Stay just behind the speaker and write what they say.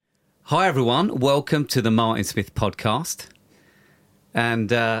Hi everyone, welcome to the Martin Smith podcast. And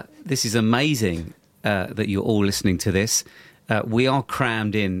this is amazing that you're all listening to this. We are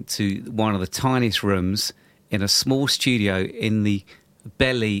crammed into one of the tiniest rooms in a small studio in the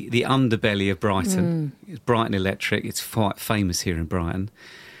underbelly of Brighton. It's Brighton Electric. It's quite famous here in Brighton.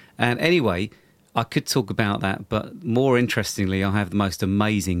 And anyway, I could talk about that, but more interestingly, I have the most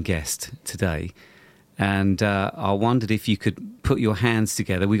amazing guest today. And I wondered if you could put your hands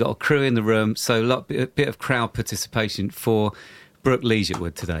together. We got a crew in the room, so a bit of crowd participation for Brooke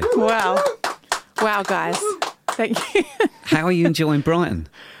Ligertwood today. Wow, guys. Thank you. How are you enjoying Brighton?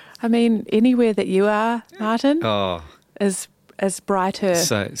 I mean, anywhere that you are, Martin, is brighter.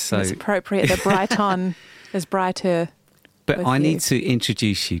 So it's appropriate that Brighton is brighter. But I need to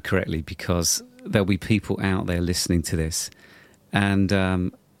introduce you correctly because there'll be people out there listening to this.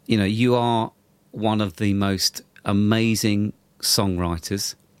 And, you are one of the most amazing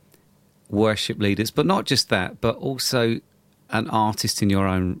songwriters, worship leaders, but not just that, but also an artist in your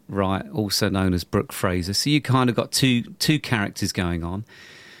own right, also known as Brooke Fraser. So you kind of got two characters going on.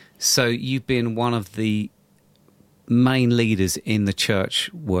 So you've been one of the main leaders in the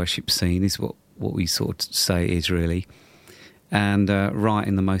church worship scene, is what we sort of say it is really, and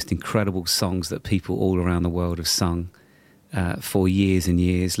writing the most incredible songs that people all around the world have sung for years and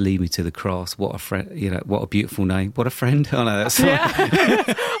years. Lead Me to the Cross. What a friend! What a beautiful name. What a friend. Oh no, that's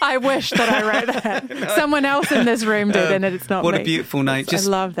I wish that I wrote that. No. Someone else in this room did, and it's not what me. What a beautiful name. I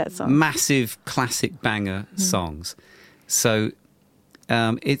love that song. Massive classic banger songs. So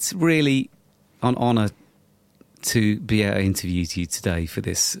it's really an honour to be able to interview you today for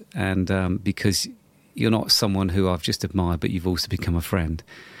this, and because you're not someone who I've just admired, but you've also become a friend,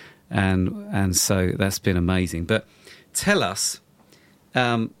 and so that's been amazing. But tell us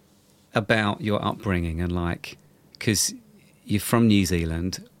about your upbringing and because you're from New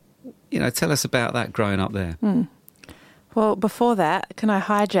Zealand, tell us about that growing up there. Well, before that, can I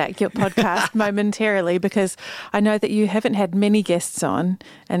hijack your podcast momentarily, because I know that you haven't had many guests on,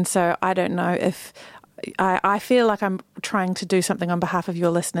 and so I don't know if I feel like I'm trying to do something on behalf of your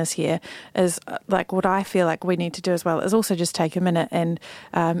listeners here, is what I feel like we need to do as well is also just take a minute and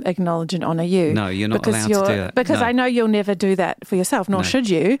acknowledge and honour you. No, you're not allowed to do that. Because no. I know you'll never do that for yourself, nor should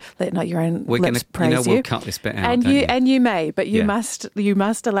you. Let not your own lips praise you. We'll cut this bit out, and you may, but you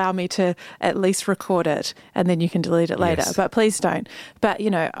must allow me to at least record it, and then you can delete it later. Yes. But please don't. But,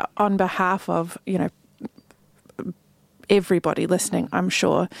 on behalf of, everybody listening, I'm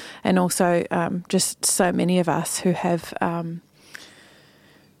sure, and also just so many of us who have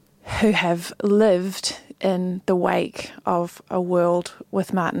lived in the wake of a world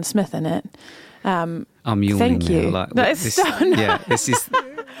with Martin Smith in it. I'm yawning thank you. now. No, this is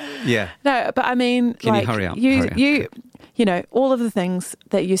yeah. No, but I mean, can you hurry up? All of the things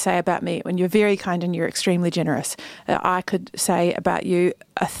that you say about me, when you're very kind and you're extremely generous, I could say about you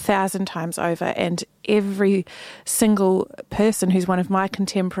 1,000 times over, and every single person who's one of my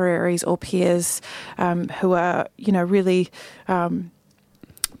contemporaries or peers who are, really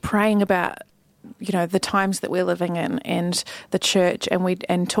praying about the times that we're living in and the church,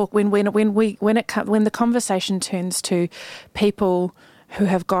 and talk when the conversation turns to people who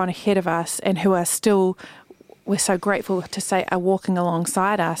have gone ahead of us and who are still, we're so grateful to say, are walking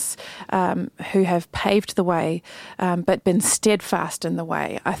alongside us, who have paved the way, but been steadfast in the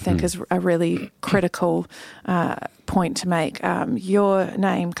way, I think is a really critical point to make. Your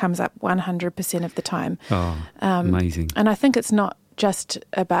name comes up 100% of the time. Oh, amazing. And I think it's not just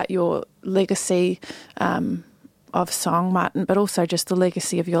about your legacy of song, Martin, but also just the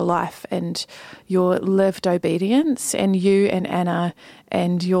legacy of your life and your lived obedience, and you and Anna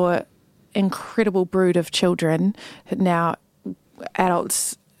and your incredible brood of children, now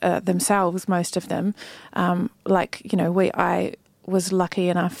adults themselves, most of them. I was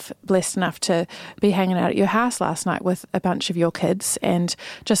blessed enough to be hanging out at your house last night with a bunch of your kids, and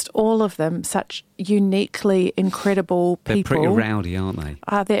just all of them such uniquely incredible people. They're pretty rowdy, aren't they?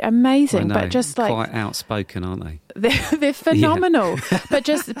 They're amazing, but just quite outspoken, aren't they? They're phenomenal. Yeah.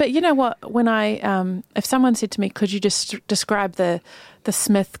 but you know what? When if someone said to me, "Could you just describe the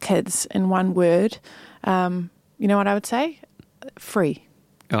Smith kids in one word?" You know what I would say? Free.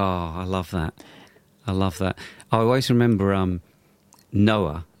 Oh, I love that. I always remember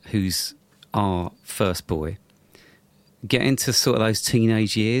Noah, who's our first boy, get into sort of those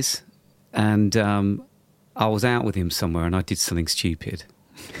teenage years, and I was out with him somewhere and I did something stupid.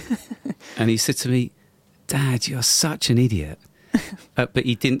 And he said to me, "Dad, you're such an idiot." But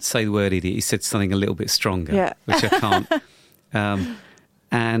he didn't say the word idiot. He said something a little bit stronger, which I can't.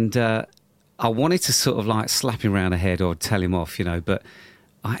 And I wanted to sort of slap him around the head or tell him off, but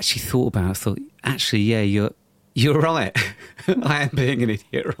I actually thought about it. I thought, actually, yeah, you're right. I am being an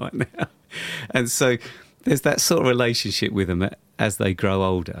idiot right now. And so there's that sort of relationship with them as they grow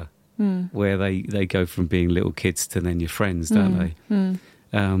older, where they go from being little kids to then your friends, don't they?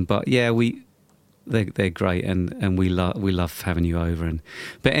 But yeah, they're great, and we love having you over.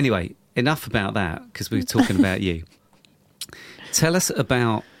 But anyway, enough about that, because we were talking about you. Tell us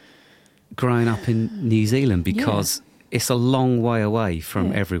about growing up in New Zealand, because it's a long way away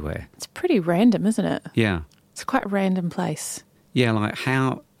from everywhere. It's pretty random, isn't it? Yeah. It's quite a random place. Yeah, like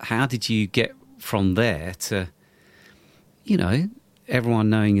how did you get from there to, everyone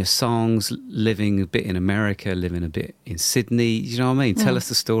knowing your songs, living a bit in America, living a bit in Sydney? You know what I mean? Tell us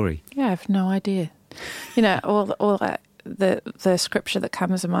the story. Yeah, I have no idea. The scripture that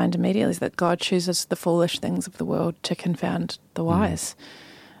comes to mind immediately is that God chooses the foolish things of the world to confound the wise.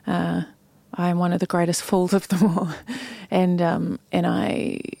 I am one of the greatest fools of them all, and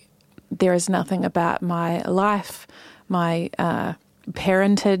there is nothing about my life, my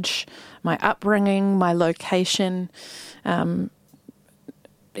parentage, my upbringing, my location,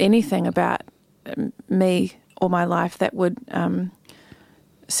 anything about me or my life that would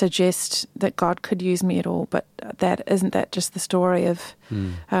suggest that God could use me at all. But isn't that just the story of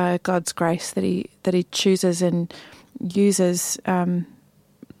God's grace, that He chooses and uses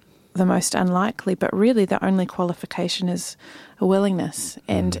the most unlikely, but really the only qualification is a willingness.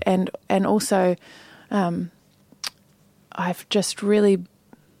 And also I've just really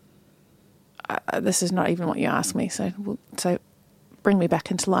this is not even what you asked me, so bring me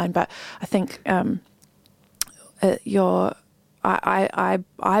back into line. But I think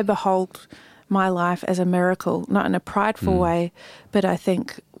I behold my life as a miracle, not in a prideful way, but I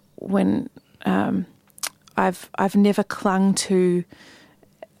think when I've never clung to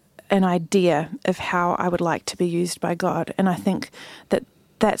an idea of how I would like to be used by God, and I think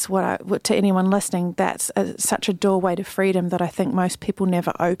that's what to anyone listening, that's such a doorway to freedom that I think most people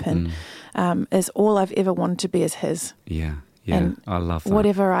never open. Is all I've ever wanted to be is His. Yeah, and I love that.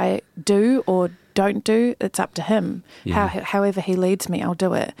 Whatever I do or don't do, it's up to Him. Yeah. However He leads me, I'll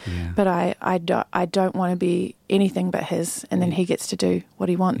do it. Yeah. But I don't want to be anything but His, and then He gets to do what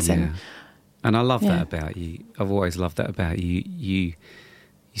He wants. Yeah. And I love that about you. I've always loved that about you.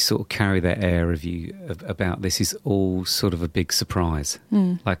 You sort of carry that air of you about this is all sort of a big surprise,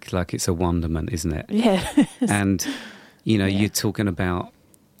 like it's a wonderment, isn't it? Yeah. And you're talking about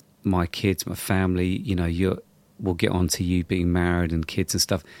my kids, my family. We'll get on to you being married and kids and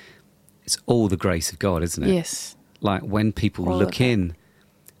stuff. It's all the grace of God, isn't it? Yes. Like when people look in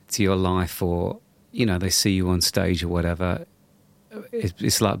to your life, or they see you on stage or whatever,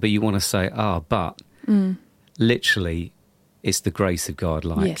 it's like, but you want to say, but literally. It's the grace of God.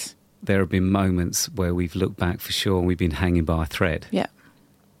 Like there have been moments where we've looked back for sure and we've been hanging by a thread. Yeah.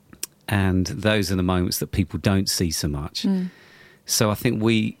 And those are the moments that people don't see so much. So I think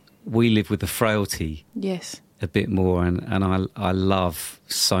we live with the frailty a bit more, and I love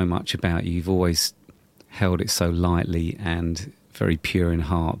so much about you. You've always held it so lightly and very pure in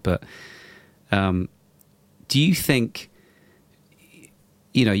heart. But do you think,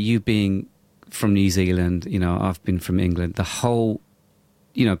 you being from New Zealand, I've been from England, the whole,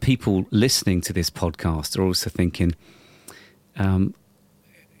 people listening to this podcast are also thinking, I've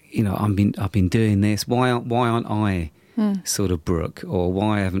been doing this. Why aren't I sort of Brooke, or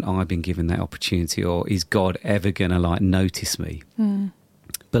why haven't I been given that opportunity, or is God ever going to notice me?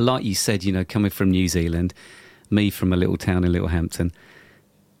 But like you said, coming from New Zealand, me from a little town in Littlehampton,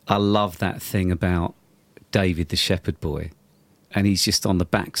 I love that thing about David, the shepherd boy. And he's just on the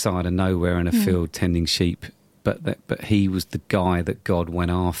backside of nowhere in a field tending sheep, but he was the guy that God went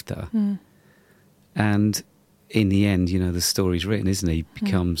after. And in the end, the story's written, isn't he? He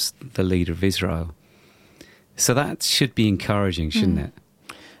becomes the leader of Israel. So that should be encouraging, shouldn't it?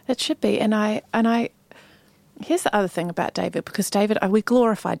 It should be. And I here's the other thing about David, because David, we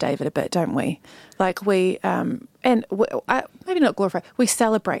glorify David a bit, don't we? Like maybe not glorify, we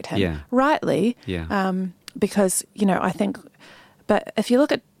celebrate him rightly. Yeah. Because I think. But if you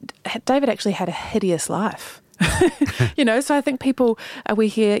look at David, actually had a hideous life, So I think people we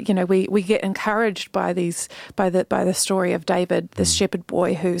hear, we get encouraged by the story of David, this shepherd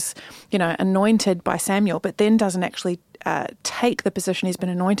boy who's anointed by Samuel, but then doesn't actually take the position he's been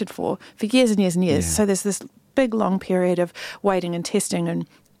anointed for years and years and years. Yeah. So there's this big long period of waiting and testing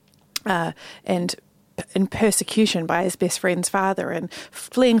and persecution by his best friend's father and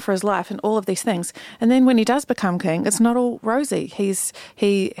fleeing for his life and all of these things. And then when he does become king, it's not all rosy.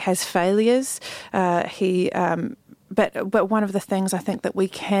 He has failures. He but one of the things I think that we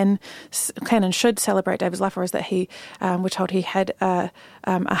can and should celebrate David's life for is that we're told he had a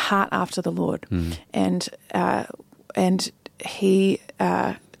heart after the Lord, and he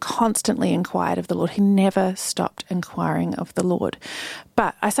constantly inquired of the Lord. He never stopped inquiring of the Lord.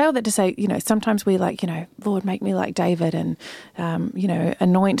 But I say all that to say, sometimes we Lord, make me like David, and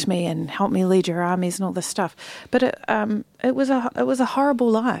anoint me and help me lead your armies and all this stuff. But it was a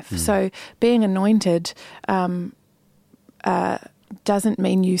horrible life. So being anointed doesn't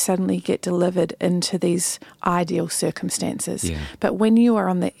mean you suddenly get delivered into these ideal circumstances. Yeah. But when you are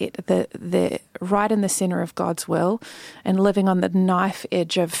on the right in the center of God's will and living on the knife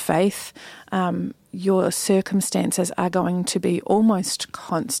edge of faith, your circumstances are going to be almost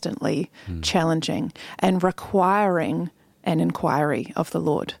constantly challenging and requiring an inquiry of the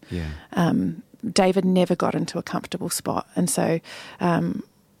Lord. Yeah. David never got into a comfortable spot. And so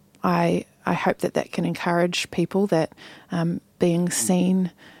I hope that can encourage people that being seen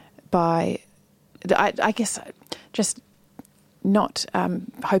by, I guess, just not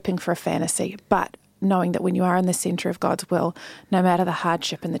hoping for a fantasy, but knowing that when you are in the centre of God's will, no matter the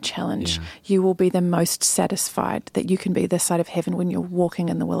hardship and the challenge, you will be the most satisfied that you can be this side of heaven when you're walking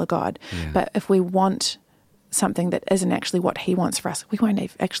in the will of God. Yeah. But if we want something that isn't actually what He wants for us, we won't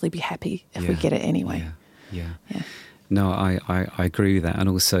actually be happy if we get it anyway. Yeah. No, I agree with that. And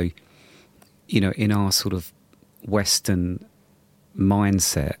also, in our sort of Western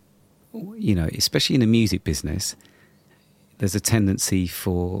mindset, especially in the music business, there's a tendency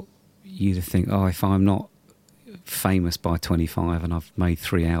for you to think, if I'm not famous by 25 and I've made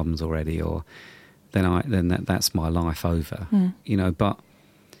 3 albums already, or then that's my life over. But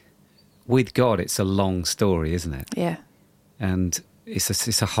with God, it's a long story, isn't it? Yeah. And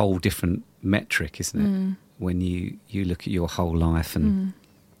it's a whole different metric, isn't it? When you look at your whole life and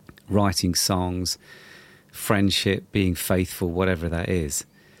writing songs, friendship, being faithful, whatever that is.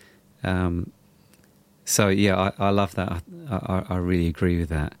 So yeah, I love that. I really agree with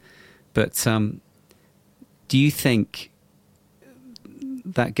that. But do you think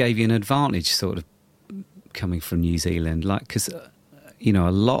that gave you an advantage, sort of coming from New Zealand? Because a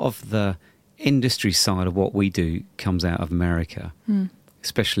lot of the industry side of what we do comes out of America,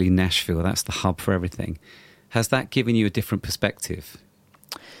 especially Nashville. That's the hub for everything. Has that given you a different perspective?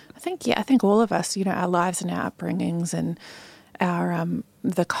 I think all of us, our lives and our upbringings and our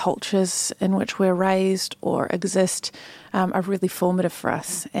the cultures in which we're raised or exist are really formative for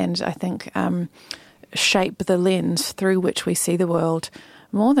us, and I think shape the lens through which we see the world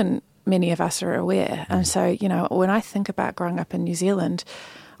more than many of us are aware. And so, when I think about growing up in New Zealand,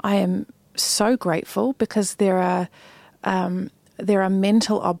 I am so grateful because there are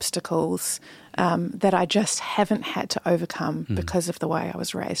mental obstacles that I just haven't had to overcome because of the way I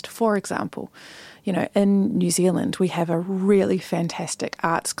was raised. For example, in New Zealand, we have a really fantastic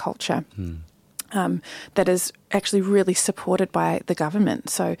arts culture that is actually really supported by the government.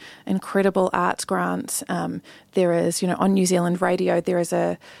 So incredible arts grants. There is, on New Zealand radio, there is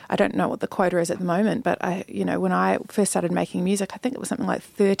I don't know what the quota is at the moment, but when I first started making music, I think it was something like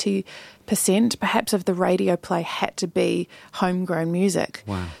 30% perhaps of the radio play had to be homegrown music.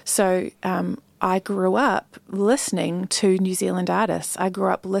 Wow. So I grew up listening to New Zealand artists. I grew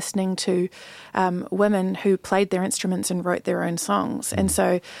up listening to women who played their instruments and wrote their own songs. And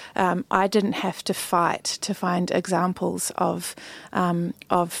so I didn't have to fight to find examples of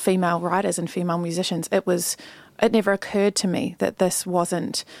female writers and female musicians. It never occurred to me that this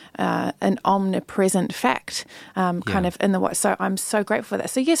wasn't an omnipresent fact, kind of in the way. So I'm so grateful for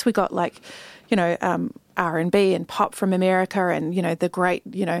that. So yes, we got R&B and pop from America, and the great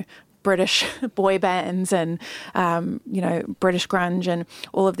British boy bands and British grunge and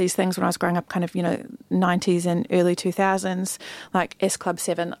all of these things when I was growing up, kind of 90s and early 2000s, like S Club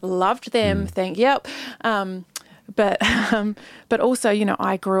 7, loved them. But also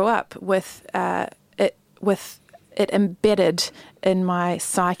I grew up with it embedded in my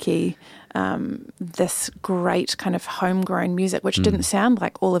psyche, this great kind of homegrown music, which didn't sound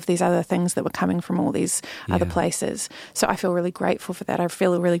like all of these other things that were coming from all these other places. So I feel really grateful for that. I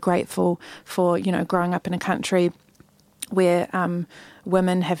feel really grateful for, growing up in a country where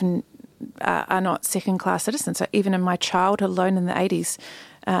women are not second-class citizens. So even in my childhood alone in the 80s,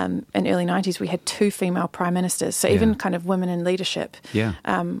 and early 90s, we had 2 female prime ministers. So even kind of women in leadership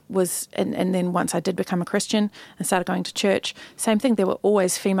was, and then once I did become a Christian and started going to church, same thing, there were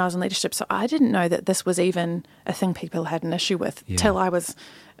always females in leadership. So I didn't know that this was even a thing people had an issue with till I was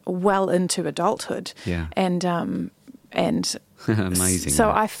well into adulthood. And and amazing.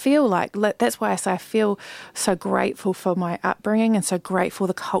 So I feel like that's why I say I feel so grateful for my upbringing and so grateful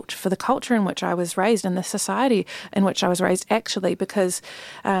for the culture in which I was raised and the society in which I was raised, actually, because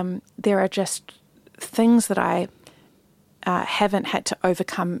there are just things that I haven't had to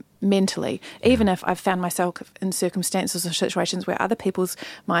overcome mentally, even if I've found myself in circumstances or situations where other people's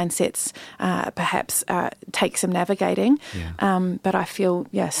mindsets perhaps take some navigating. But I feel,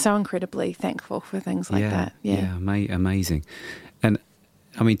 so incredibly thankful for things like that. Yeah, amazing. And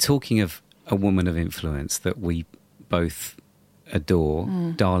I mean, talking of a woman of influence that we both adore,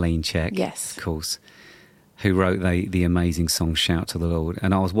 Darlene Check, yes, of course, who wrote the amazing song Shout to the Lord.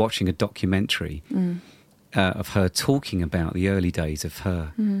 And I was watching a documentary of her talking about the early days of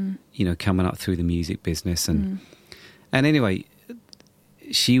her, coming up through the music business. And anyway,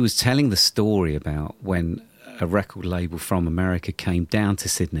 she was telling the story about when a record label from America came down to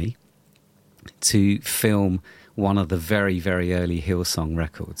Sydney to film one of the very, very early Hillsong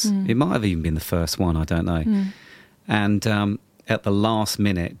records. It might have even been the first one, I don't know. And at the last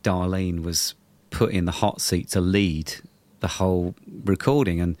minute, Darlene was put in the hot seat to lead the whole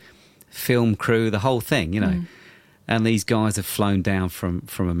recording and film crew, the whole thing, and these guys have flown down from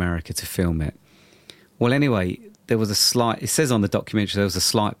America to film it. Well, anyway, there was it says on the documentary, there was a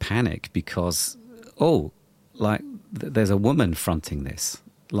slight panic because, there's a woman fronting this,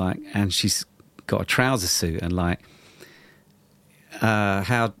 and she's got a trouser suit, and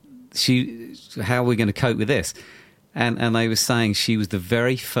how are we going to cope with this? And they were saying she was the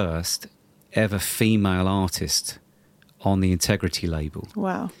very first ever female artist on the Integrity label.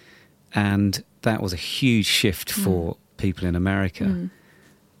 Wow. And that was a huge shift for people in America.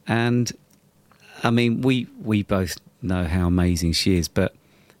 And I mean, we both know how amazing she is, but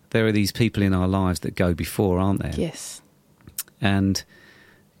there are these people in our lives that go before, aren't there? Yes. And,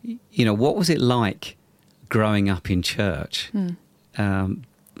 what was it like growing up in church,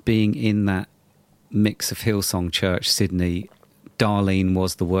 being in that mix of Hillsong Church, Sydney? Darlene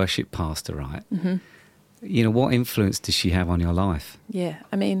was the worship pastor, right? What influence does she have on your life? Yeah,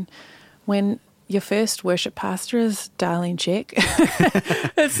 I mean, when your first worship pastor is Darlene Check,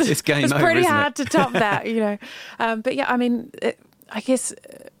 it's game over, pretty hard to top that, But yeah, I mean, I guess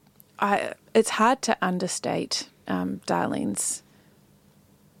it's hard to understate Darlene's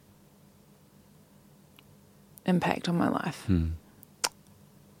impact on my life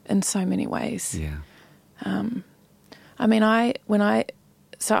in so many ways. Yeah. I mean,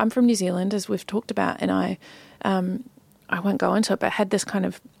 so I'm from New Zealand, as we've talked about, and I won't go into it, but I had this kind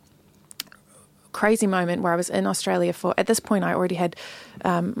of crazy moment where I was in Australia at this point I already had,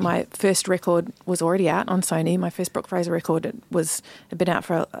 my first record was already out on Sony. My first Brooke Fraser record had been out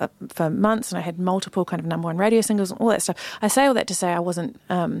for months, and I had multiple kind of number one radio singles and all that stuff. I say all that to say I wasn't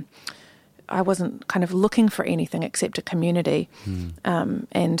kind of looking for anything except a community,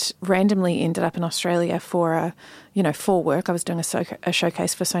 and randomly ended up in Australia for work. I was doing a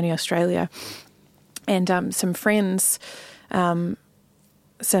showcase for Sony Australia, and some friends,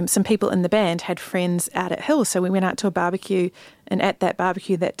 some people in the band had friends out at Hills, so we went out to a barbecue, and at that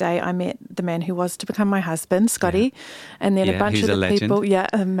barbecue that day I met the man who was to become my husband, Scotty, and then a bunch of the people,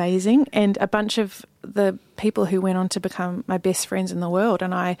 amazing, and a bunch of the people who went on to become my best friends in the world.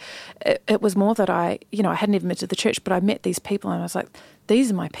 And it was more that I hadn't even been to the church, but I met these people and I was like,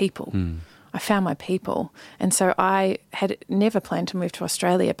 these are my people. I found my people. And so I had never planned to move to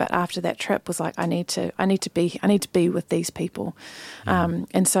Australia, but after that trip was like, I need to be with these people.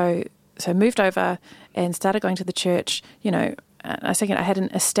 And so moved over and started going to the church. I had an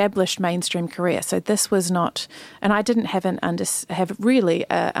established mainstream career. So this was not, and I didn't have really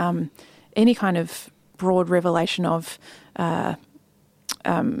any kind of broad revelation of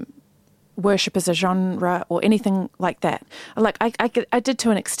worship as a genre or anything like that. I did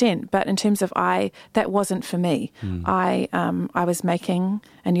to an extent, but in terms of that wasn't for me. I was making,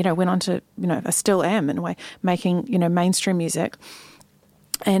 and went on to, I still am in a way, making, mainstream music.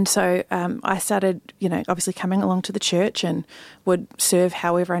 And so I started, obviously coming along to the church and would serve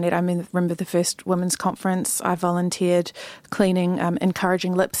however I need. I remember the first women's conference, I volunteered cleaning,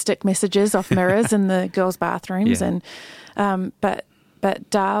 encouraging lipstick messages off mirrors in the girls' bathrooms. Yeah. And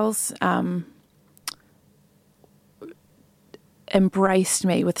but Darl's embraced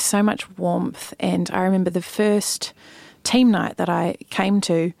me with so much warmth. And I remember the first team night that I came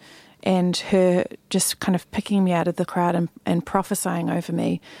to, and her just kind of picking me out of the crowd and prophesying over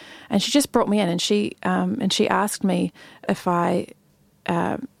me. And she just brought me in, and she asked me if I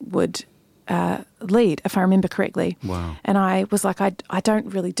would lead, if I remember correctly. Wow. And I was like, I don't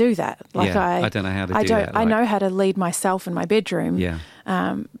really do that. Like I don't know how to do that. I know how to lead myself in my bedroom. Yeah.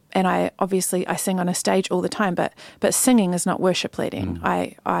 And I sing on a stage all the time, but singing is not worship leading.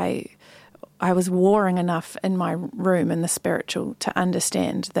 I was warring enough in my room in the spiritual to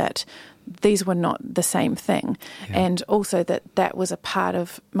understand that these were not the same thing. Yeah. And also that was a part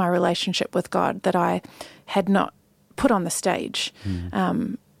of my relationship with God that I had not put on the stage.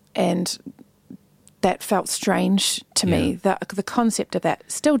 And that felt strange to me. The concept of that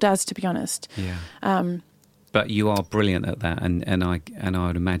still does, to be honest. Yeah. But you are brilliant at that, and I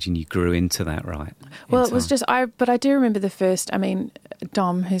would imagine you grew into that, right? Well, it was just but I do remember the first. I mean,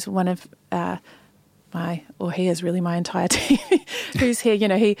 Dom, who's one of he is really my entire team, who's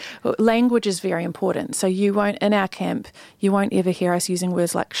here. Language is very important. So you won't, in our camp, you won't ever hear us using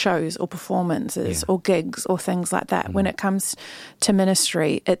words like shows or performances or gigs or things like that. When it comes to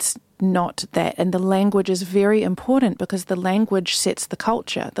ministry, it's not that. And the language is very important because the language sets the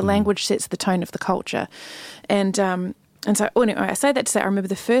culture. The language sets the tone of the culture. And so anyway, I say that to say I remember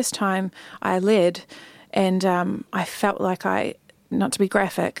the first time I led, and I felt like not to be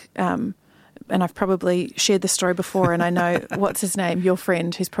graphic, and I've probably shared this story before, and I know, what's his name, your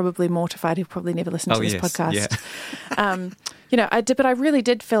friend, who's probably mortified, he'll probably never listen to this podcast. Yeah. But I really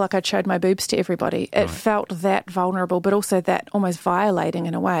did feel like I showed my boobs to everybody. It felt that vulnerable, but also that almost violating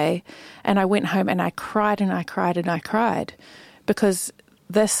in a way. And I went home and I cried and I cried and I cried because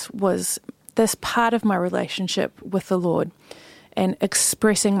this part of my relationship with the Lord and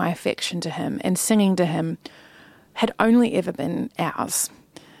expressing my affection to him and singing to him had only ever been ours.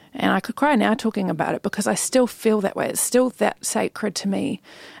 And I could cry now talking about it because I still feel that way. It's still that sacred to me.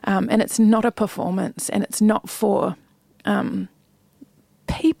 And it's not a performance, and it's not for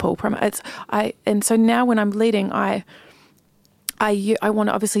people. And so now when I'm leading, I want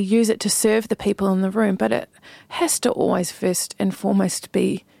to obviously use it to serve the people in the room, but it has to always first and foremost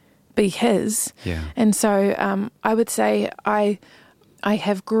be his. Yeah. And so I would say I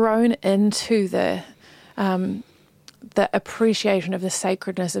have grown into the appreciation of the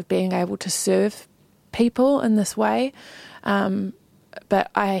sacredness of being able to serve people in this way,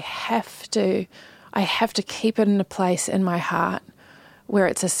 but I have to keep it in a place in my heart where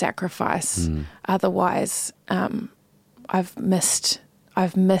it's a sacrifice. Otherwise, I've missed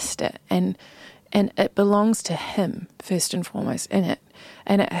it, and it belongs to him first and foremost, and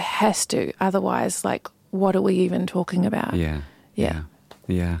it has to. Otherwise, like, what are we even talking about? Yeah.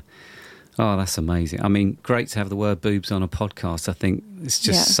 Oh, that's amazing. I mean, great to have the word boobs on a podcast. I think it's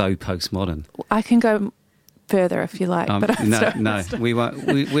just so postmodern. I can go further if you like. But no, we won't.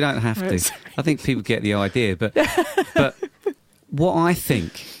 We don't have to. I think people get the idea. But what I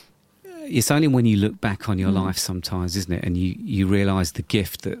think, it's only when you look back on your life sometimes, isn't it? And you realise the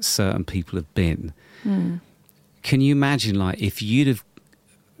gift that certain people have been. Can you imagine, like, if you'd have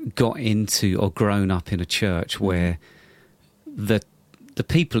got into or grown up in a church where the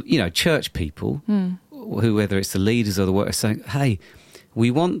people, church people, who, whether it's the leaders or the workers, saying, hey,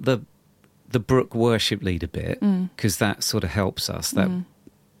 we want the Brooke worship leader bit because that sort of helps us. That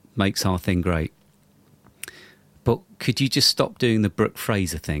makes our thing great. But could you just stop doing the Brooke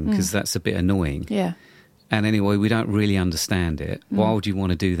Fraser thing because that's a bit annoying? Yeah. And anyway, we don't really understand it. Why would you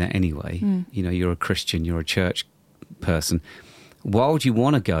want to do that anyway? You're a Christian, you're a church person. Why would you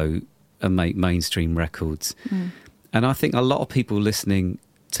want to go and make mainstream records? And I think a lot of people listening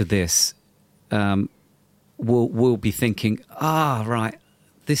to this will be thinking, right,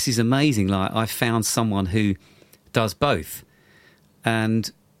 this is amazing. Like, I found someone who does both. And,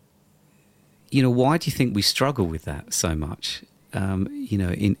 why do you think we struggle with that so much?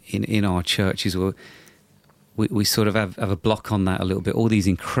 In our churches, we sort of have a block on that a little bit. All these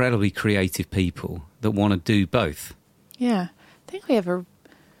incredibly creative people that want to do both. Yeah. I think we have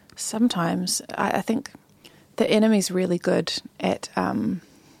sometimes, I think the enemy's really good at trying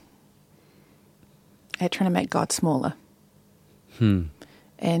to make God smaller,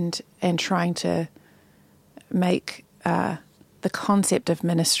 and trying to make the concept of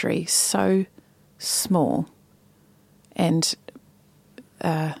ministry so small and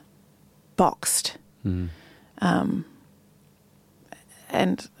boxed.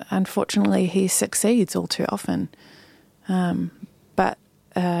 And unfortunately, he succeeds all too often. But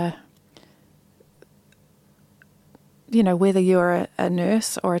whether you're a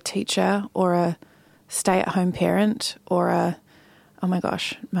nurse or a teacher or a stay-at-home parent or oh my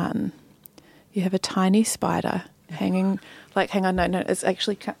gosh, Martin, you have a tiny spider hanging, hang on, no, it's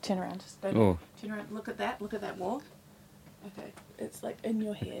actually, turn around, just turn around, look at that wall. Okay, it's like in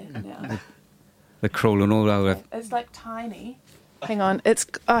your hair now. They're crawling all over. It's like tiny. Hang on,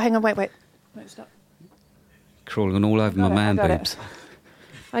 hang on, wait. Wait, stop. Crawling all over my man boobs.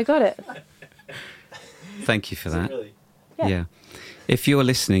 I got it. Thank you for that. Really? Yeah. If you're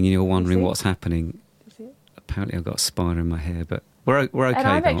listening and you're wondering see? what's happening, apparently I've got a spider in my hair, but we're okay, And I'm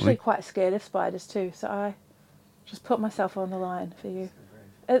aren't actually we? quite scared of spiders too, so I just put myself on the line for you.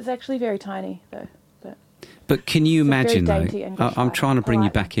 It's actually very tiny though. But can you imagine very though? dainty English I'm trying to bring you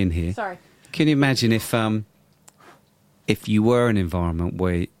polite back in here. Sorry. Can you imagine if you were in an environment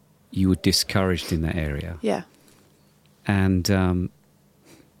where you were discouraged in that area? Yeah. And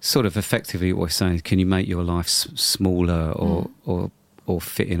sort of effectively what we're saying is, can you make your life smaller or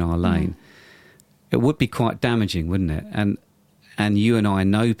fit in our lane? It would be quite damaging, wouldn't it? And you and I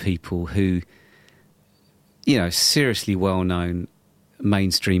know people who, seriously well-known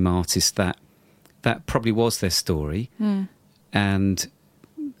mainstream artists that probably was their story, and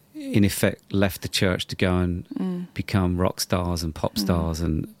in effect left the church to go and become rock stars and pop stars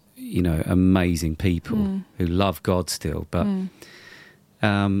and amazing people who love God still, but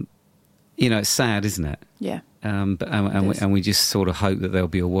it's sad, isn't it? Yeah. And we just sort of hope that there'll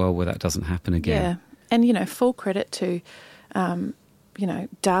be a world where that doesn't happen again. Yeah, and full credit to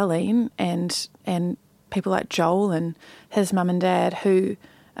Darlene and people like Joel and his mum and dad who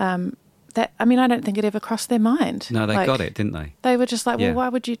I don't think it ever crossed their mind. No, they got it, didn't they? They were just like, well, why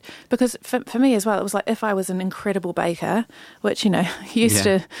would you? Because for me as well, it was like if I was an incredible baker, which I used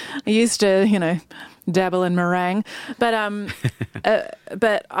to dabble in meringue, but I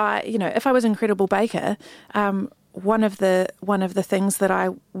if I was an incredible baker, one of the things that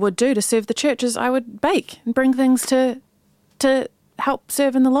I would do to serve the church is I would bake and bring things to help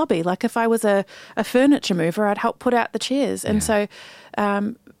serve in the lobby. Like if I was a furniture mover, I'd help put out the chairs, and so.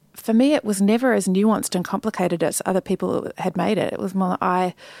 For me, it was never as nuanced and complicated as other people had made it. It was more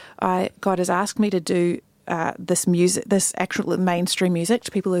like God has asked me to do this music, this actual mainstream music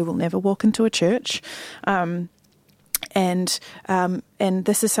to people who will never walk into a church, and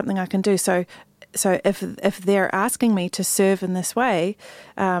this is something I can do. So if they're asking me to serve in this way,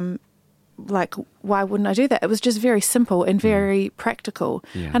 why wouldn't I do that? It was just very simple and very practical.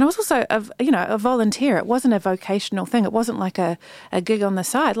 Yeah. And I was also a volunteer. It wasn't a vocational thing. It wasn't like a gig on the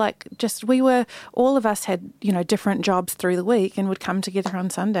side. All of us had, different jobs through the week and would come together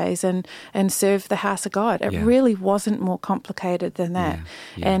on Sundays and serve the house of God. It really wasn't more complicated than that.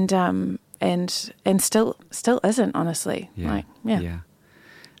 Yeah. And still isn't, honestly. Yeah.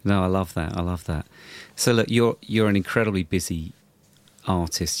 No, I love that. So look, you're an incredibly busy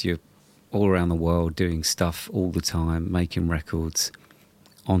artist. You're all around the world doing stuff all the time, making records,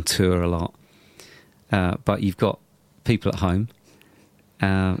 on tour a lot. But you've got people at home.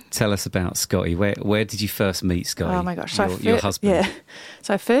 Tell us about Scotty. Where did you first meet Scotty? Oh my gosh. Your husband. Yeah.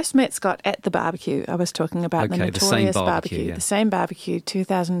 So I first met Scott at the barbecue. I was talking about the notorious barbecue. Yeah. The same barbecue,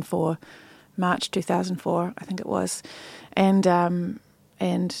 2004, March 2004, I think it was. And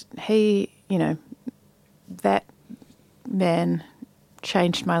he, that man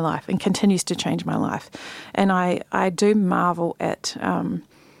changed my life and continues to change my life. And I do marvel at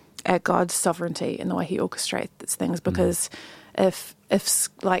God's sovereignty in the way he orchestrates things, because if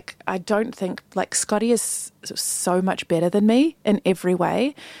I don't think Scotty is so much better than me in every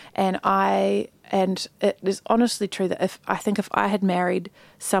way, and it is honestly true that if I had married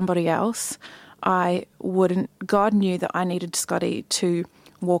somebody else, I wouldn't. God knew that I needed Scotty to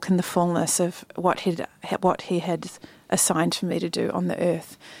walk in the fullness of what he had assigned for me to do on the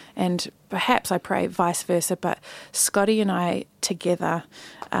earth. And perhaps I pray vice versa, but Scotty and I together,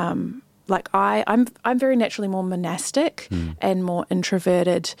 I'm very naturally more monastic and more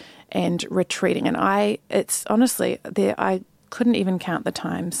introverted and retreating. And it's honestly I couldn't even count the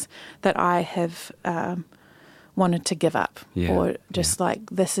times that I have wanted to give up, or just the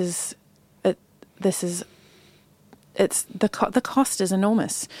cost is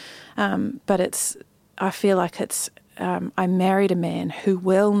enormous, but I feel like I married a man who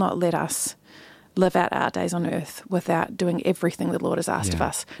will not let us live out our days on earth without doing everything the Lord has asked of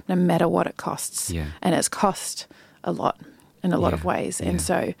us, no matter what it costs. Yeah. And it's cost a lot in a lot of ways. Yeah. And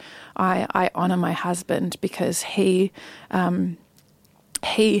so I honour my husband because he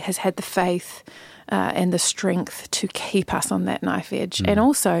has had the faith and the strength to keep us on that knife edge. And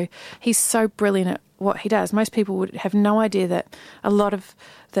also, he's so brilliant at what he does. Most people would have no idea that a lot of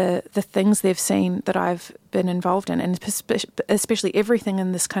the things they've seen that I've been involved in, and especially everything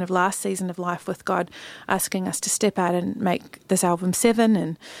in this kind of last season of life with God asking us to step out and make this album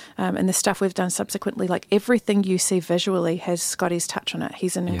 7 and the stuff we've done subsequently, everything you see visually has Scotty's touch on it.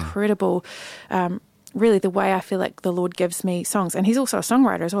 He's an incredible really the way I feel like the Lord gives me songs. And he's also a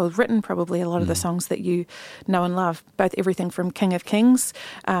songwriter as well. He's written probably a lot of the songs that you know and love, both everything from King of Kings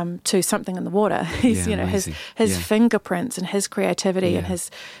to Something in the Water. He's, his fingerprints and his creativity and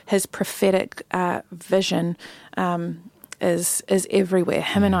his prophetic vision is everywhere.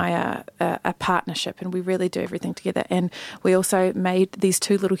 Him and I are a partnership, and we really do everything together. And we also made these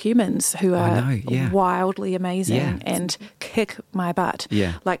two little humans who are wildly amazing and kick my butt.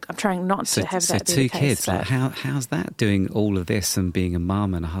 Yeah. Like, I'm trying not to have that be two the case, kids. Like, how's that doing all of this and being a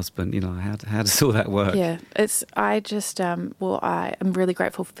mum and a husband? How does all that work? Yeah, I am really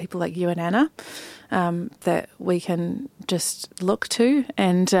grateful for people like you and Anna. That we can just look to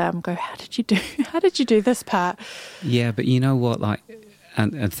and go, how did you do this part? Yeah, but you know what, like,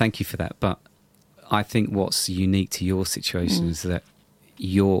 and thank you for that. But I think what's unique to your situation is that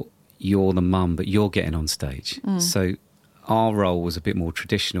you're the mum, but you're getting on stage. So our role was a bit more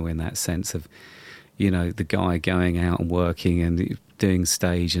traditional in that sense of, the guy going out and working and doing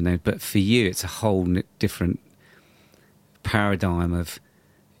stage, but for you, it's a whole different paradigm of,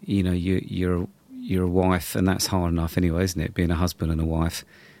 you're a wife, and that's hard enough anyway, isn't it? Being a husband and a wife.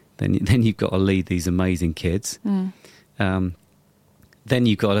 Then you've got to lead these amazing kids. Then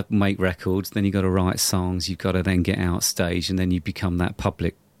you've got to make records. Then you've got to write songs. You've got to then get out stage, and then you become that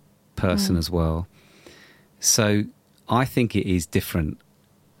public person as well. So I think it is different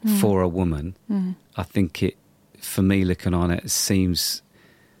for a woman. I think for me, looking on it, seems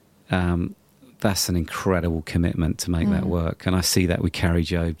that's an incredible commitment to make that work. And I see that with Carrie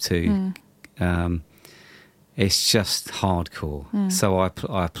Job too. It's just hardcore. So I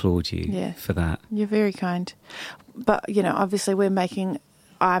applaud you for that. You're very kind. But, obviously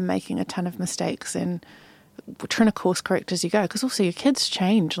I'm making a ton of mistakes, and we're trying to course correct as you go, because also your kids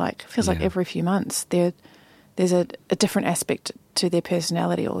change. Like, it feels like every few months there's a different aspect to their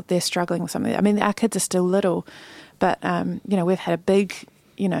personality, or they're struggling with something. I mean, our kids are still little, but, we've had a big,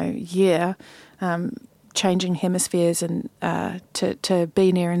 year changing hemispheres and to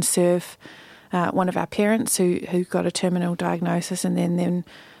be near and serve one of our parents who got a terminal diagnosis, and then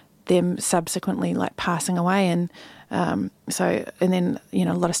them subsequently like passing away, and then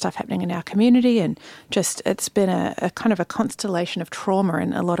a lot of stuff happening in our community, and just it's been a kind of a constellation of trauma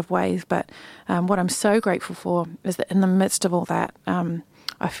in a lot of ways. But what I'm so grateful for is that in the midst of all that,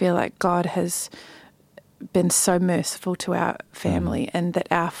 I feel like God has been so merciful to our family, and that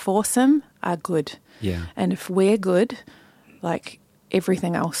our foursome are good. Yeah. And if we're good, like,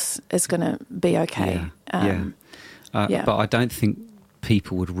 everything else is going to be okay. But I don't think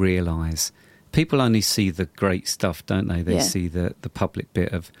people would realise. People only see the great stuff, don't they? They see the public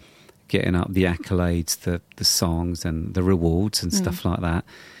bit of getting up, the accolades, the songs and the rewards and stuff like that.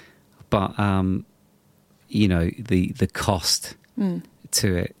 But, the cost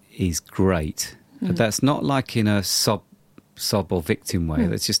to it is great. But that's not like in a sob or victim way.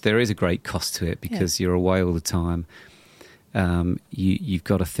 That's just, there is a great cost to it, because you're away all the time. You've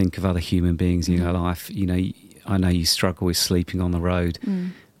got to think of other human beings in your life. I know you struggle with sleeping on the road.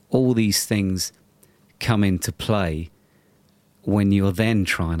 All these things come into play when you're then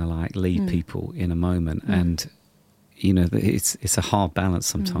trying to like lead people in a moment, and it's a hard balance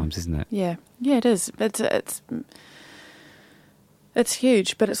sometimes, isn't it? Yeah, it is. It's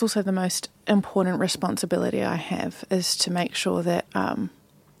huge, but it's also the most important responsibility I have, is to make sure that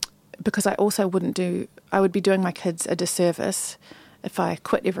because I also I would be doing my kids a disservice if I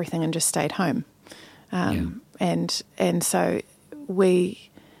quit everything and just stayed home. And so we,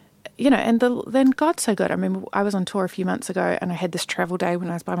 then God's so good. I remember I was on tour a few months ago, and I had this travel day when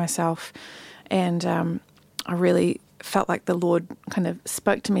I was by myself, and I really felt like the Lord kind of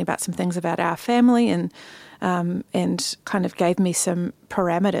spoke to me about some things about our family, and kind of gave me some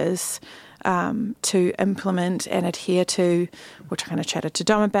parameters to implement and adhere to, which I kind of chatted to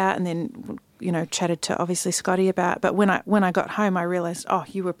Dom about, and then chatted to obviously Scotty about. But when I got home, I realised,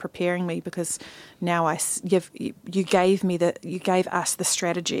 you were preparing me, because now you gave us the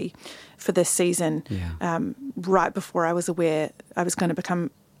strategy for this season right before I was aware I was going to become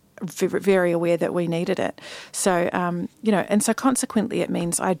very aware that we needed it. So, and so consequently it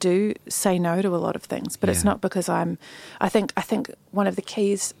means I do say no to a lot of things, but it's not because I think one of the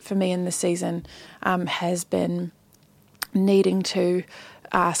keys for me in this season has been needing to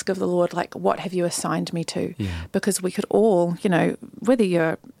ask of the Lord, like, what have you assigned me to? Because we could all, whether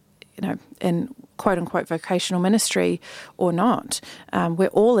you're, in quote unquote vocational ministry or not, we're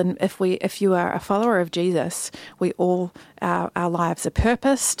all in. If you are a follower of Jesus, we all our lives are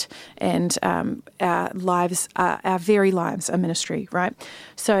purposed, and our very lives are ministry, right?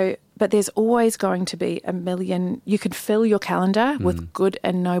 So, but there's always going to be a million. You could fill your calendar with good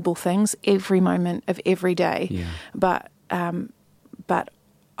and noble things every moment of every day. Yeah. But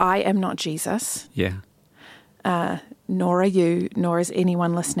I am not Jesus. Yeah. Nor are you, nor is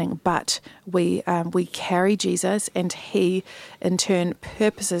anyone listening. But we carry Jesus, and He, in turn,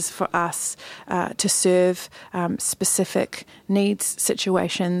 purposes for us to serve specific needs,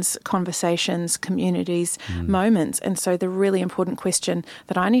 situations, conversations, communities, moments. And so the really important question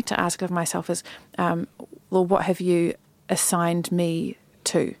that I need to ask of myself is, Lord, what have you assigned me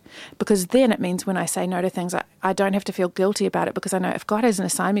to? Because then it means when I say no to things, I don't have to feel guilty about it, because I know if God hasn't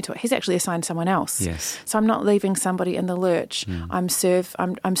assigned me to it, He's actually assigned someone else. Yes. So I'm not leaving somebody in the lurch. I'm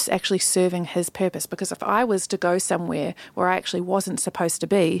actually serving His purpose. Because if I was to go somewhere where I actually wasn't supposed to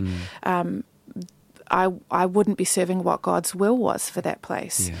be, I wouldn't be serving what God's will was for that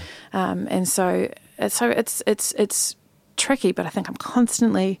place. Yeah. And so it's tricky, but I think I'm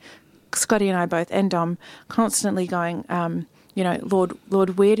constantly, Scotty and I both, and Dom, constantly going,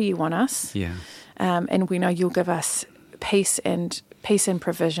 Lord, where do you want us? Yeah. And we know you'll give us peace and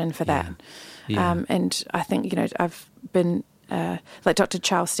provision for that. Yeah. And I think, I've been, like Dr.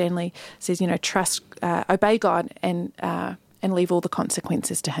 Charles Stanley says, trust, obey God and leave all the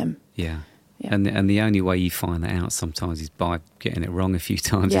consequences to Him. Yeah. Yeah. And the only way you find that out sometimes is by getting it wrong a few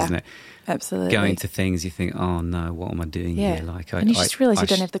times, isn't it? Absolutely. Going to things you think, oh no, what am I doing here? And you just realise you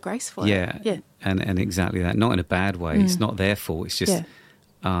don't have the grace for it. Yeah. And exactly that. Not in a bad way. It's not their fault. It's just,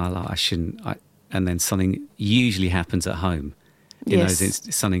 I shouldn't. And then something usually happens at home.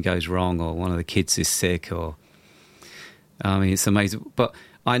 Something goes wrong, or one of the kids is sick, or it's amazing. But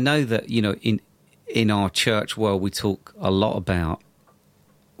I know that in our church world, we talk a lot about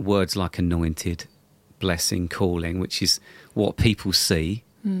words like anointed, blessing, calling, which is what people see.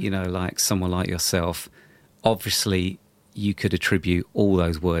 Like someone like yourself, obviously you could attribute all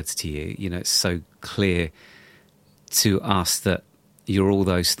those words to you. It's so clear to us that you're all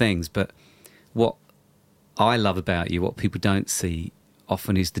those things. But what I love about you, what people don't see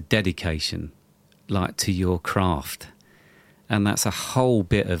often, is the dedication, like, to your craft. And that's a whole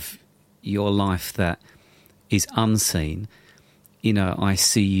bit of your life that is unseen. I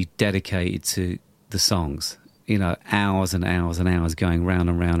see you dedicated to the songs, hours and hours and hours going round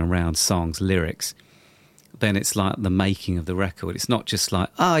and round and round, songs, lyrics. Then it's like the making of the record. It's not just like,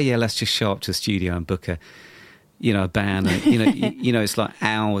 let's just show up to the studio and book a band. And, it's like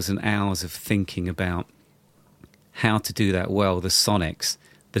hours and hours of thinking about how to do that well, the sonics,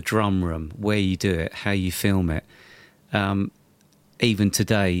 the drum room, where you do it, how you film it. Even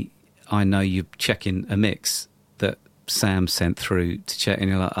today, I know you're checking a mix that Sam sent through to check, and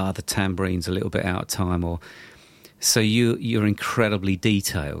you're like, the tambourine's a little bit out of time, or so you're incredibly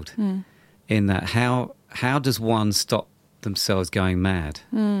detailed in that. How does one stop themselves going mad?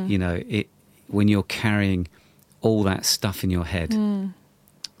 When you're carrying all that stuff in your head.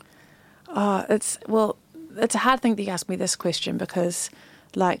 It's a hard thing that you ask me this question, because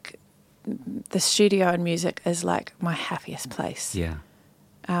like the studio and music is like my happiest place. Yeah.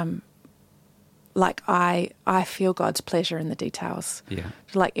 Like I feel God's pleasure in the details. Yeah.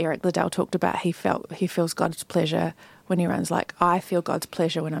 Like Eric Liddell talked about, he feels God's pleasure when he runs. Like I feel God's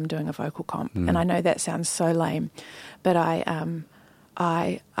pleasure when I'm doing a vocal comp. And I know that sounds so lame, but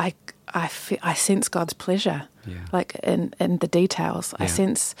I sense God's pleasure. Yeah. Like in the details. Yeah. I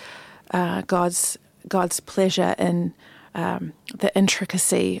sense God's pleasure in the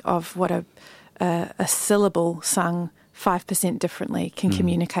intricacy of what a syllable sung 5% differently can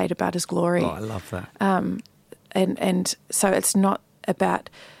communicate about His glory. Oh, I love that. And so it's not about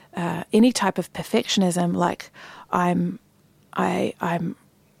any type of perfectionism. Like I'm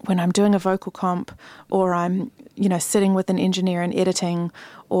when I'm doing a vocal comp, or I'm sitting with an engineer and editing,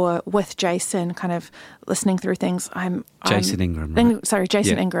 or with Jason, kind of listening through things. Jason Ingram. Right?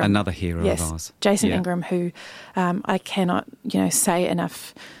 Jason Ingram, another hero of ours. Jason Ingram, who I cannot say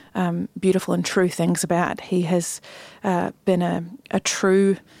enough beautiful and true things about. He has been a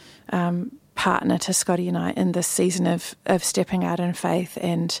true partner to Scotty and I in this season of stepping out in faith,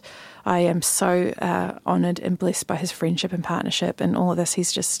 and I am so honoured and blessed by his friendship and partnership and all of this.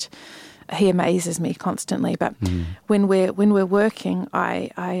 He amazes me constantly. But when we're working,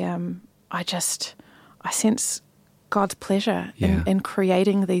 I sense God's pleasure in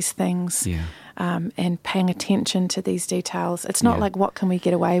creating these things. Yeah. And paying attention to these details. It's not like, what can we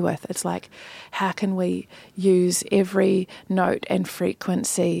get away with? It's like, how can we use every note and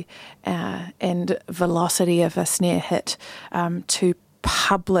frequency and velocity of a snare hit to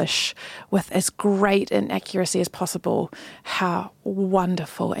publish with as great an accuracy as possible how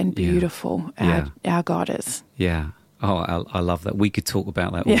wonderful and beautiful our God is. Yeah. Oh, I love that. We could talk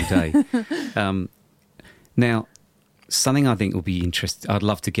about that all day. Now, something I think will be interesting, I'd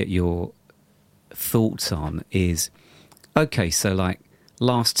love to get your thoughts on is, okay, so like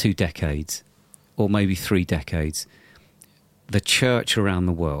last 2 decades, or maybe 3 decades, the church around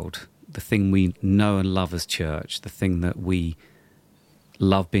the world, the thing we know and love as church, the thing that we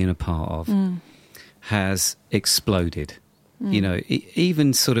love being a part of, has exploded. You know,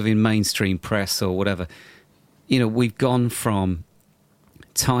 even sort of in mainstream press or whatever, you know, we've gone from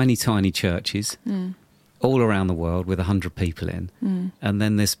tiny churches all around the world with 100 people in, and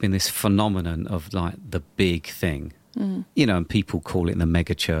then there's been this phenomenon of like the big thing, you know, and people call it the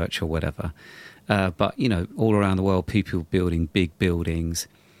mega church or whatever. But, you know, all around the world, people building big buildings.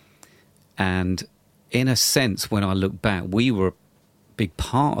 And in a sense, when I look back, we were a big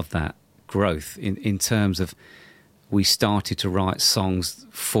part of that growth in terms of we started to write songs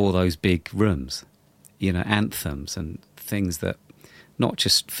for those big rooms, you know, anthems and things that not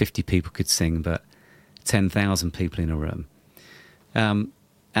just 50 people could sing, but 10,000 people in a room. And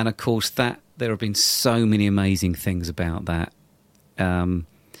of course, there have been so many amazing things about that.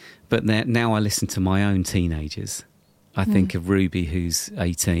 But now I listen to my own teenagers. I think of Ruby, who's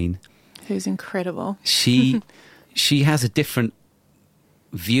 18. Who's incredible. She has a different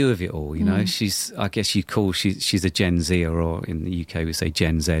view of it all, you know. She's, I guess you call, she's a Gen Z, or in the UK we say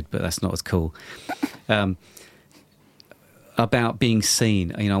Gen Z, but that's not as cool. About being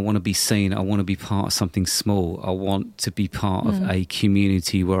seen, you know, I want to be seen, I want to be part of something small, I want to be part of a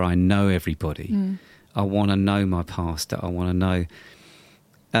community where I know everybody. I want to know my pastor, I want to know...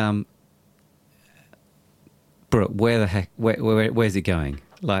 Brooke, where the heck, where's it going?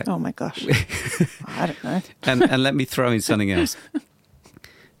 Like, oh my gosh, I don't know. and let me throw in something else.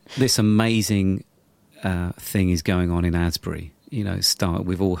 This amazing thing is going on in Asbury. You know,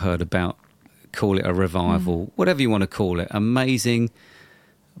 we've all heard about, call it a revival, whatever you want to call it. Amazing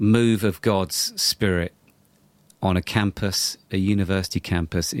move of God's Spirit on a campus, a university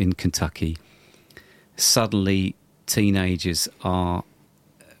campus in Kentucky. Suddenly, teenagers are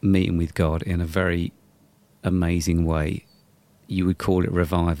meeting with God in a very amazing way. You would call it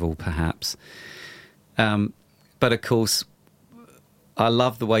revival, perhaps. But of course, I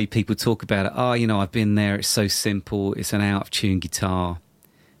love the way people talk about it. Oh, you know, I've been there. It's so simple. It's an out-of-tune guitar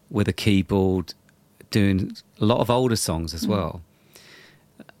with a keyboard, doing a lot of older songs as well.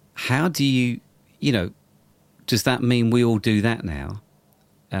 How do you know, does that mean we all do that now?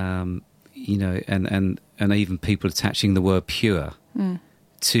 You know, and even people attaching the word pure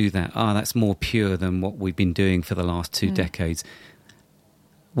to that. Oh, that's more pure than what we've been doing for the last 2 decades.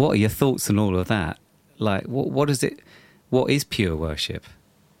 What are your thoughts on all of that? Like, what is it? What is pure worship?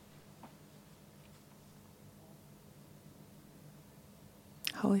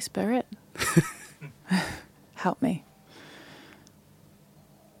 Holy Spirit, help me.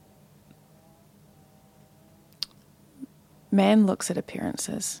 Man looks at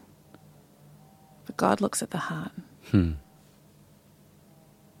appearances, but God looks at the heart.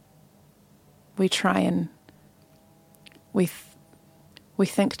 We try and we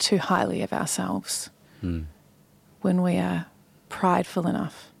think too highly of ourselves when we are prideful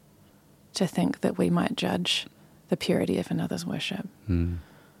enough to think that we might judge the purity of another's worship.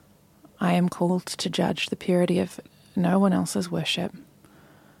 I am called to judge the purity of no one else's worship,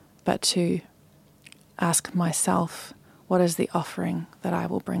 but to ask myself, what is the offering that I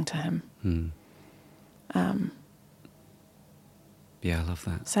will bring to him? Yeah, I love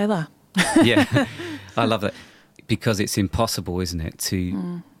that. Selah. Yeah, I love that, because it's impossible, isn't it,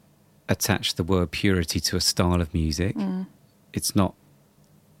 to attach the word purity to a style of music. It's not,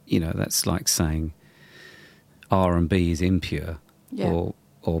 you know, that's like saying R&B is impure,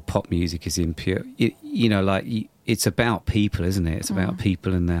 or pop music is impure. You know, like, it's about people, isn't it? It's about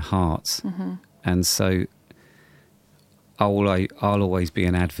people and their hearts. And so I'll always be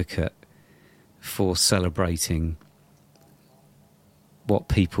an advocate for celebrating what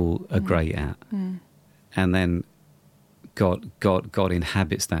people are great at. And then God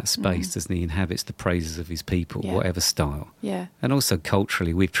inhabits that space, doesn't he? Inhabits the praises of his people, whatever style. Yeah. And also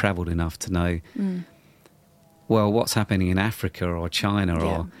culturally, we've travelled enough to know, well, what's happening in Africa or China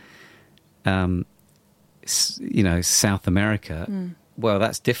or, you know, South America. Well,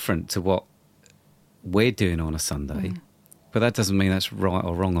 that's different to what we're doing on a Sunday. But that doesn't mean that's right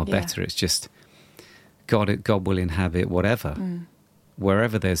or wrong or better. It's just God will inhabit whatever.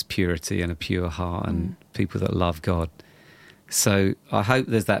 Wherever there's purity and a pure heart and people that love God. So I hope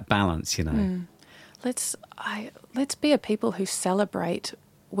there's that balance, you know. Let's be a people who celebrate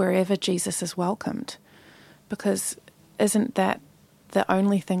wherever Jesus is welcomed, because isn't that the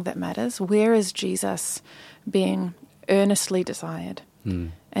only thing that matters? Where is Jesus being earnestly desired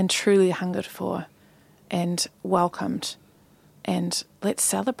and truly hungered for and welcomed. And let's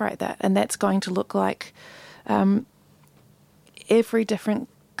celebrate that. And that's going to look like every different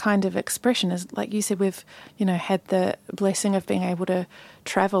kind of expression. Is like you said, we've had the blessing of being able to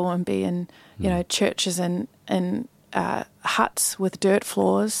travel and be in churches and huts with dirt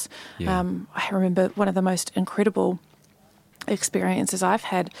floors. I remember one of the most incredible experiences I've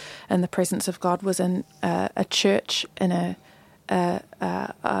had in the presence of God was in a church in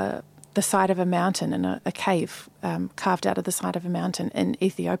the side of a mountain, in a cave carved out of the side of a mountain in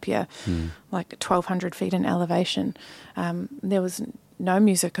Ethiopia, like 1,200 feet in elevation. There was no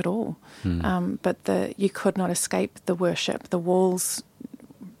music at all, but you could not escape the worship. The walls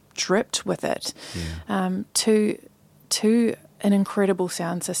dripped with it. To an incredible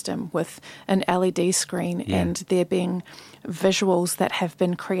sound system with an LED screen, and there being visuals that have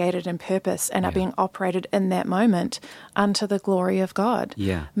been created in purpose and are being operated in that moment unto the glory of God.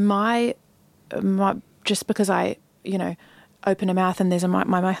 My just because I open a mouth and there's my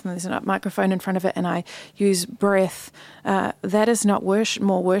mouth and there's a microphone in front of it and I use breath, that is not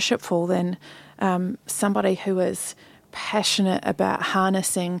more worshipful than somebody who is passionate about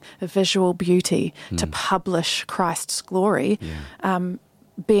harnessing visual beauty to publish Christ's glory,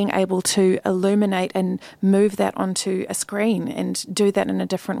 being able to illuminate and move that onto a screen and do that in a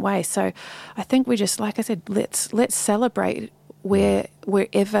different way. So I think we just, like I said, let's celebrate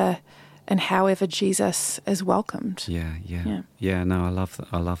wherever and however Jesus is welcomed. Yeah. No, I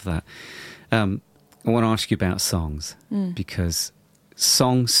love that. I want to ask you about songs, because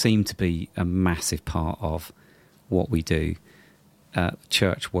songs seem to be a massive part of what we do.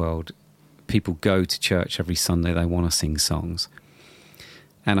 Church world, people go to church every Sunday, they want to sing songs.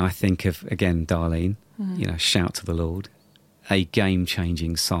 And I think of, again, Darlene, Shout to the Lord, a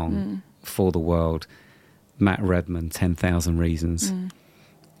game-changing song for the world. Matt Redman, 10,000 Reasons.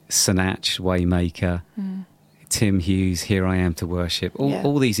 Sinach, Waymaker. Tim Hughes, Here I Am to Worship.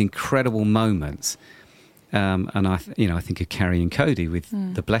 All these incredible moments. And I think of Carrie and Cody with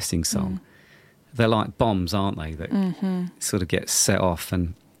the Blessing song. They're like bombs, aren't they, that sort of get set off.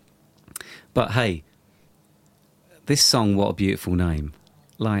 But hey, this song, What a Beautiful Name.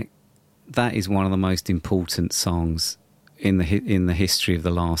 Like, that is one of the most important songs in the history of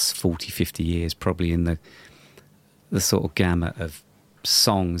the last 40, 50 years, probably in the sort of gamut of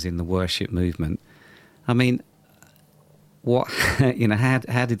songs in the worship movement. I mean, what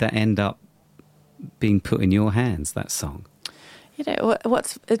how did that end up being put in your hands, that song?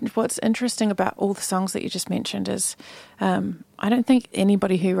 What's interesting about all the songs that you just mentioned is I don't think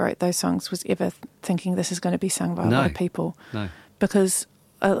anybody who wrote those songs was ever thinking this is going to be sung by a lot of people. No. Because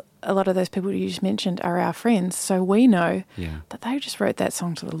a lot of those people you just mentioned are our friends, so we know that they just wrote that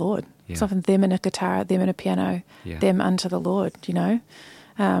song to the Lord. It's often them and a guitar, them and a piano, them unto the Lord,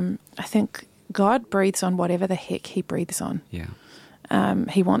 I think God breathes on whatever the heck he breathes on.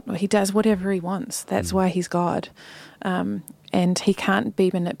 He does whatever he wants. That's why he's God. And he can't be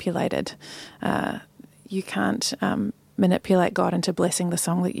manipulated. You can't manipulate God into blessing the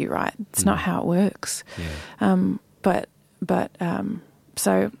song that you write. It's not how it works.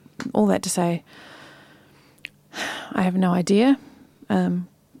 So all that to say, I have no idea. Ben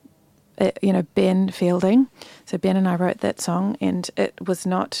Fielding. So Ben and I wrote that song, and it was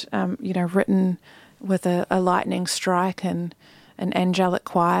not, written with a lightning strike and an angelic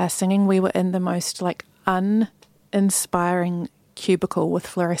choir singing. We were in the most uninspiring cubicle with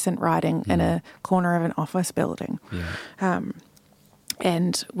fluorescent writing in a corner of an office building.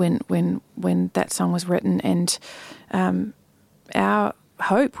 And when that song was written, and our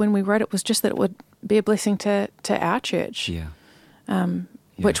hope when we wrote it was just that it would be a blessing to our church.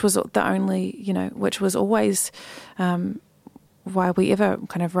 Which was the only, which was always why we ever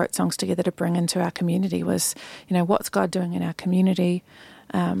kind of wrote songs together to bring into our community was, what's God doing in our community?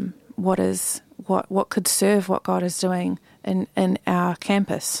 What could serve what God is doing in our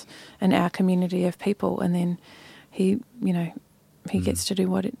campus, in our community of people? And then he gets to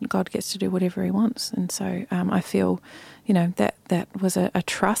do God gets to do whatever he wants. And so I feel, that was a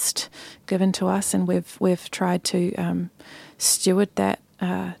trust given to us, and we've tried to steward that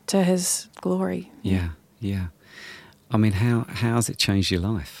to his glory. Yeah. I mean, how has it changed your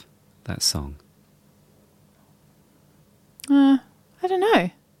life, that song? I don't know.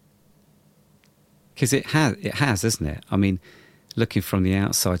 Because it has, isn't it? I mean, looking from the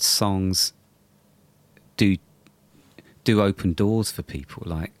outside, songs do open doors for people.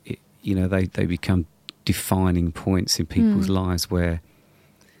 Like, they become defining points in people's lives where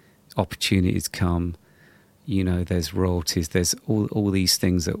opportunities come. There's royalties, there's all these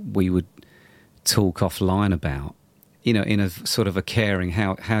things that we would talk offline about. you know, in a sort of a caring,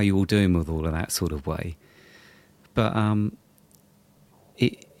 how you all doing with all of that sort of way. But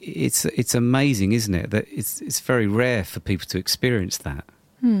it's amazing, isn't it, that it's very rare for people to experience that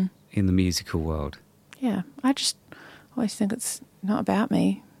in the musical world. Yeah, I just always think it's not about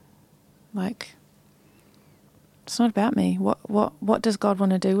me. Like, it's not about me. What does God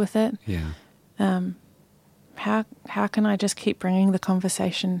want to do with it? Yeah. How can I just keep bringing the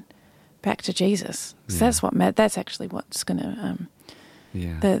conversation back to Jesus? So that's actually what's going to.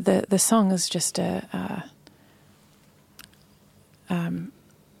 The song is just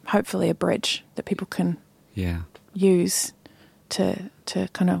hopefully a bridge that people can use to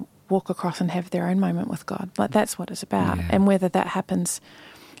kind of walk across and have their own moment with God. Like, that's what it's about. Yeah. And whether that happens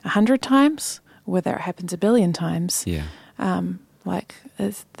 100 times, whether it happens 1 billion times, it's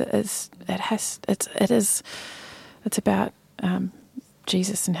about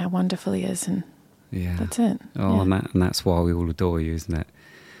Jesus and how wonderful he is, and that's it. Oh, and that's why we all adore you, isn't it?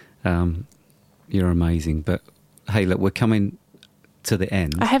 You're amazing. But hey, look, we're coming to the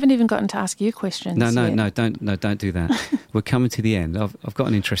end. I haven't even gotten to ask you questions. No, don't do that. We're coming to the end. I've got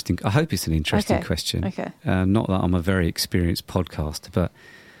an interesting. I hope it's an interesting question. Okay. Not that I'm a very experienced podcaster, but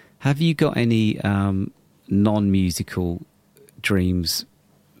have you got any non-musical dreams?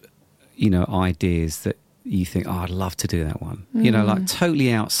 You know, ideas that you think, oh, I'd love to do that one. You know, like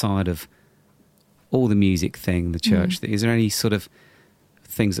totally outside of all the music thing, the church. Is there any sort of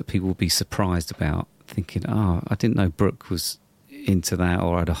things that people would be surprised about, thinking, oh, I didn't know Brooke was into that,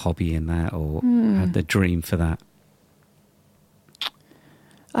 or had a hobby in that, or had the dream for that?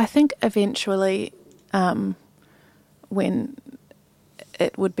 I think eventually, when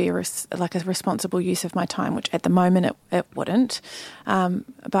it would be like a responsible use of my time, which at the moment it wouldn't,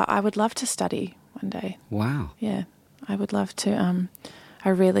 but I would love to study one day. Wow. Yeah, I would love to. I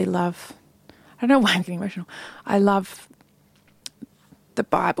really love, I don't know why I'm getting emotional. I love the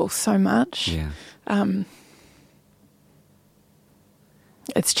Bible so much. Yeah.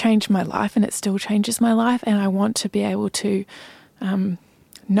 It's changed my life, and it still changes my life, and I want to be able to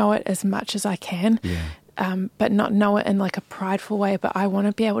know it as much as I can, but not know it in like a prideful way, but I want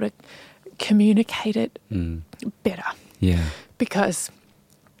to be able to communicate it better. Yeah. Because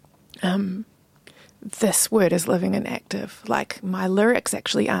this word is living and active. Like, my lyrics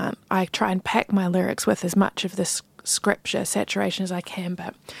actually aren't. I try and pack my lyrics with as much of this scripture saturation as I can,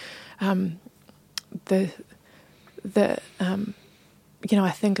 but you know,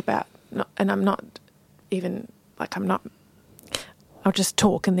 I think about, and I'm not even, like, I'll just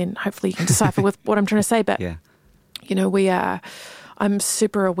talk and then hopefully you can decipher with what I'm trying to say. But, you know, I'm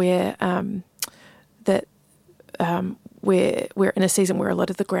super aware that we're in a season where a lot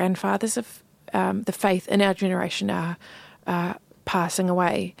of the grandfathers of the faith in our generation are passing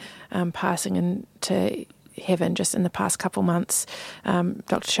away, passing into heaven just in the past couple months.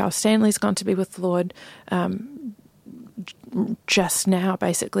 Dr. Charles Stanley's gone to be with the Lord. Just now,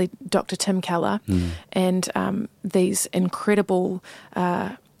 basically, Dr. Tim Keller, and these incredible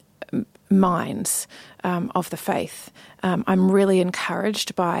minds of the faith. I'm really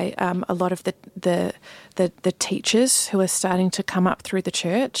encouraged by a lot of the teachers who are starting to come up through the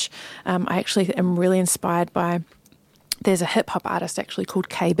church. I actually am really inspired by. There's a hip-hop artist actually called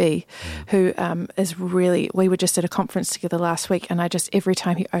KB who is really... We were just at a conference together last week, and I just, every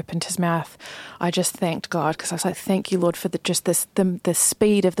time he opened his mouth, I just thanked God, because I was like, thank you, Lord, for the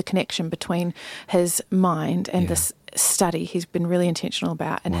speed of the connection between his mind and this study he's been really intentional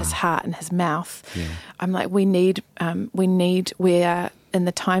about, and his heart and his mouth. I'm like, we are, in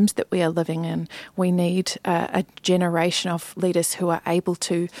the times that we are living in, we need a generation of leaders who are able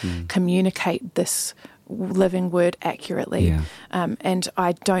to communicate this living word accurately. And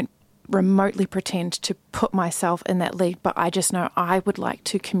I don't remotely pretend to put myself in that league, but I just know I would like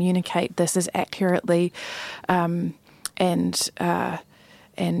to communicate this as accurately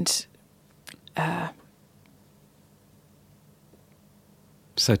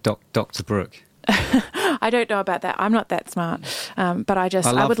So Dr. Brooke. I don't know about that. I'm not that smart. But I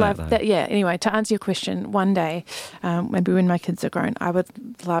would love that. Yeah. Anyway, to answer your question, one day, maybe when my kids are grown, I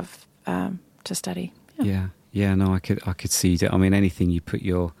would love to study. Yeah. No, I could see that. I mean, anything you put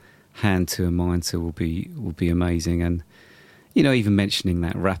your hand to and mind to will be amazing. And, you know, even mentioning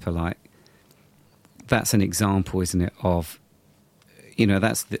that rapper, like, that's an example, isn't it, of, you know,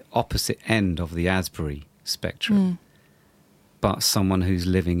 that's the opposite end of the Asbury spectrum. But someone who's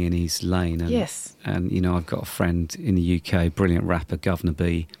living in his lane. And, and, you know, I've got a friend in the UK, brilliant rapper, Governor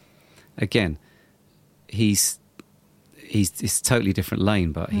B. Again, it's a totally different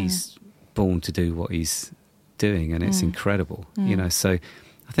lane, but he's born to do what he's doing, and it's incredible. You know, so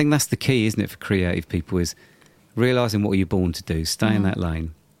I think that's the key, isn't it, for creative people, is realising what you're born to do, stay in that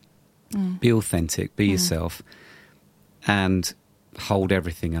lane, be authentic, be yourself, and hold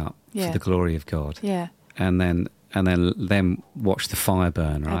everything up for the glory of God. Yeah. And then watch the fire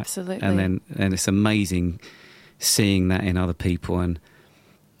burn, right? Absolutely. And it's amazing seeing that in other people. And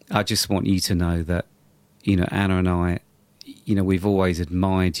I just want you to know that, you know, Anna and I, you know, we've always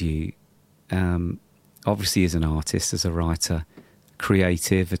admired you, obviously as an artist, as a writer,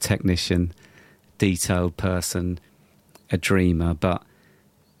 creative, a technician, detailed person, a dreamer, but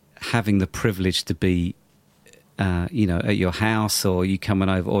having the privilege to be, you know, at your house, or you coming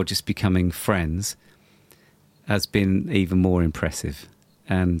over, or just becoming friends, has been even more impressive.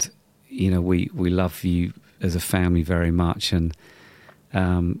 And, you know, we love you as a family very much. And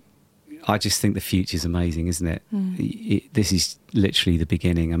I just think the future's amazing, isn't it? This is literally the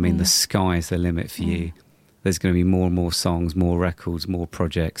beginning. I mean, the sky's the limit for you. There's going to be more and more songs, more records, more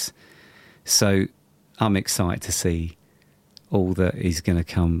projects. So I'm excited to see all that is going to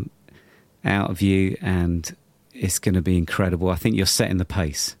come out of you, and it's going to be incredible. I think you're setting the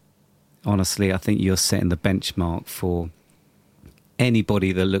pace. Honestly, I think you're setting the benchmark for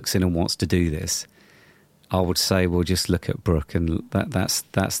anybody that looks in and wants to do this. I would say, well, just look at Brooke, and that's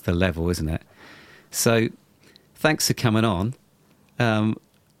the level, isn't it? So thanks for coming on.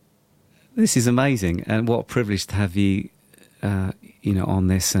 This is amazing, and what a privilege to have you, you know, on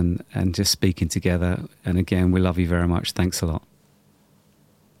this and just speaking together. And again, we love you very much. Thanks a lot.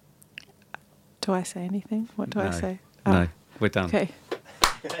 Do I say anything? What do I say? No, we're done. Okay.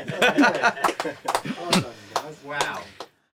 Awesome, guys. Wow.